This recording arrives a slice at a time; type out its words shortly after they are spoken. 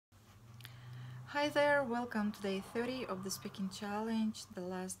Hi there, welcome to day 30 of the speaking challenge, the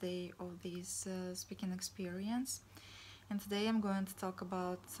last day of this speaking experience. And today I'm going to talk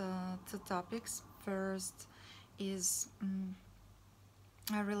about two topics. First is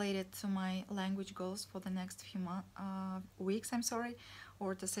related to my language goals for the next few weeks,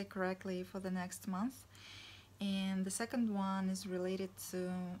 or to say correctly, for the next month. And the second one is related to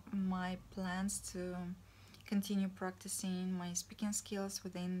my plans to continue practicing my speaking skills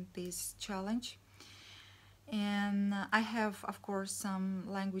within this challenge. And I have, of course, some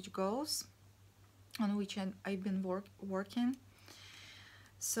language goals on which I've been working.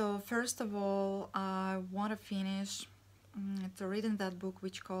 So first of all, I want to finish to reading that book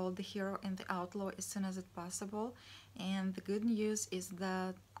which called The Hero and the Outlaw as soon as it's possible. And the good news is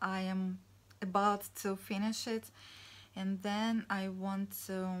that I am about to finish it, and then I want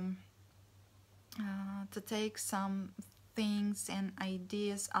to take some things and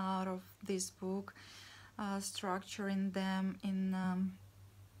ideas out of this book, structuring them in how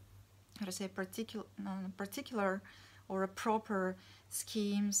to say particular or a proper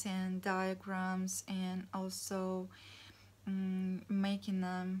schemes and diagrams, and also making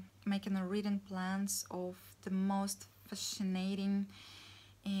a reading plans of the most fascinating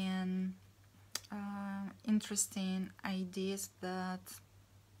and interesting ideas that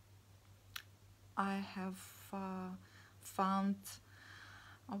I have found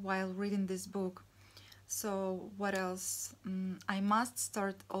while reading this book. So what else? I must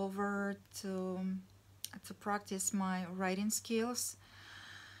start over to practice my writing skills,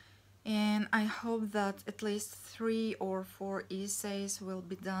 and I hope that at least 3 or 4 essays will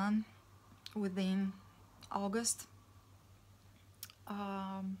be done within August.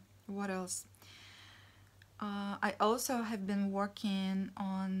 What else? I also have been working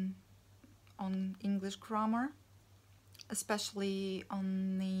on English grammar, especially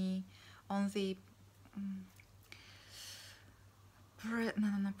on the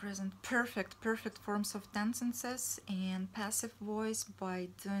perfect forms of tenses and passive voice by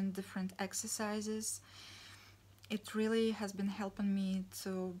doing different exercises. It really has been helping me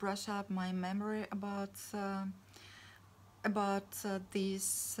to brush up my memory about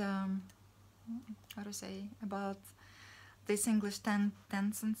these about these English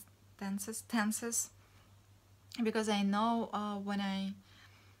tenses, because I know when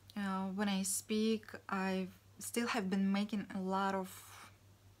I speak, I still have been making a lot of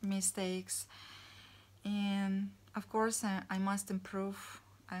mistakes, and of course I must improve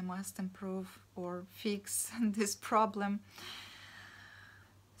or fix this problem.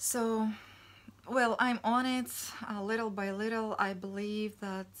 So, well, I'm on it little by little. I believe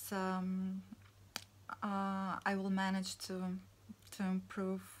that I will manage to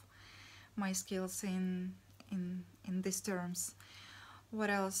improve my skills in these terms. What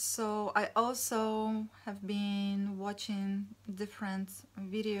else? So I also have been watching different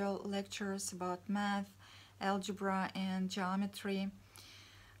video lectures about math, algebra, and geometry,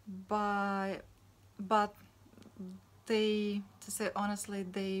 but they, to say honestly,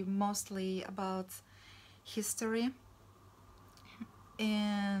 they mostly about history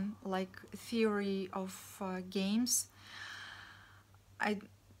and like theory of games.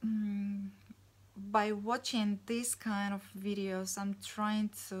 By watching these kind of videos, I've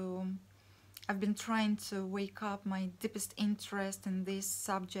been trying to wake up my deepest interest in these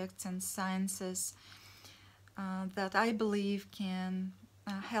subjects and sciences that I believe can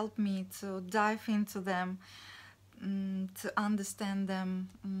help me to dive into them, to understand them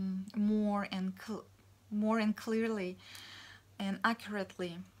more and clearly and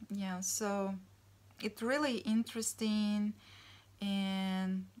accurately. Yeah, so it's really interesting.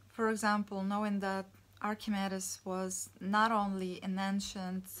 And for example, knowing that Archimedes was not only an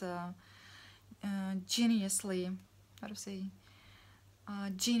ancient genius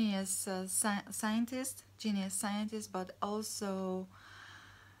scientist, but also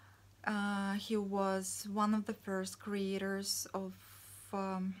he was one of the first creators of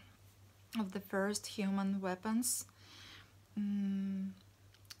the first human weapons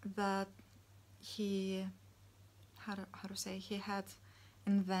that he he had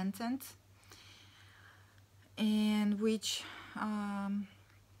invented, and which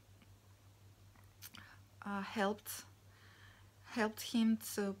helped him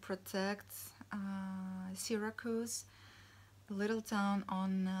to protect Syracuse, a little town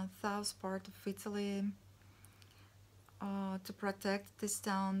on south part of Italy, to protect this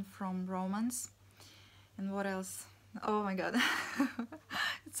town from Romans. And what else? Oh my god.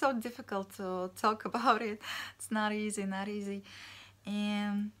 It's so difficult to talk about it. It's not easy.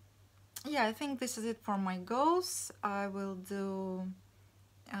 And yeah, I think this is it for my goals. I will do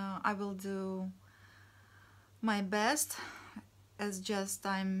my best as just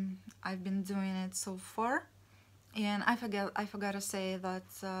I've been doing it so far. And I forgot to say that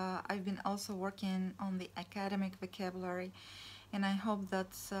I've been also working on the academic vocabulary, and I hope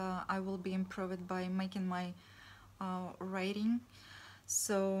that I will be improved by making my writing.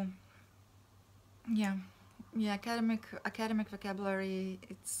 So yeah, yeah, academic vocabulary,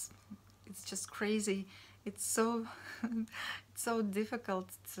 it's just crazy. It's so it's so difficult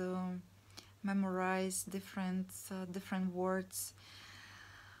to memorize different words.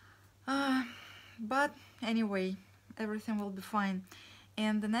 But anyway, everything will be fine.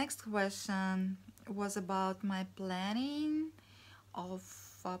 And the next question was about my planning of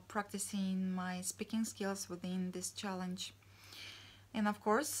practicing my speaking skills within this challenge. And of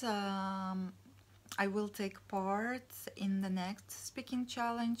course, I will take part in the next speaking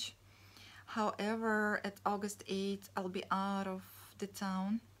challenge. However, at August 8th, I'll be out of the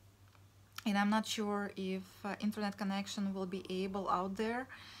town, and I'm not sure if internet connection will be able out there.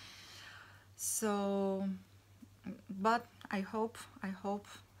 So, but I hope,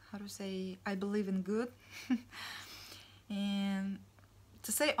 how to say, I believe in good. And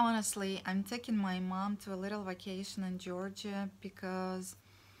to say honestly, I'm taking my mom to a little vacation in Georgia because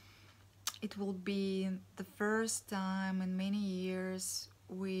it will be the first time in many years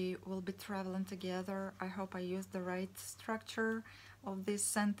we will be traveling together. I hope I use the right structure of this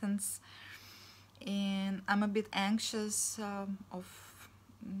sentence. And I'm a bit anxious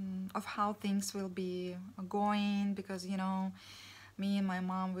of how things will be going, because you know, me and my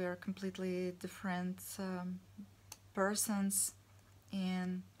mom, we are completely different persons,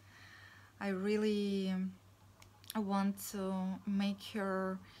 and I really want to make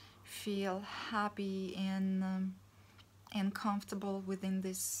her feel happy and comfortable within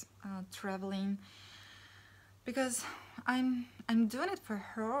this traveling, because I'm doing it for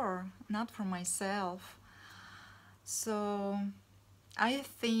her, not for myself. So I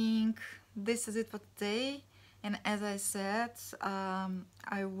think this is it for today. And as I said,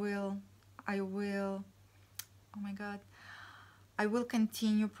 I will, oh my God, I will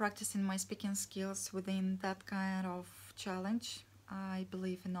continue practicing my speaking skills within that kind of challenge, I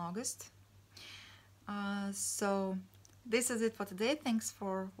believe in August. So this is it for today. Thanks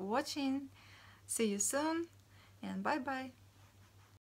for watching. See you soon, and bye bye.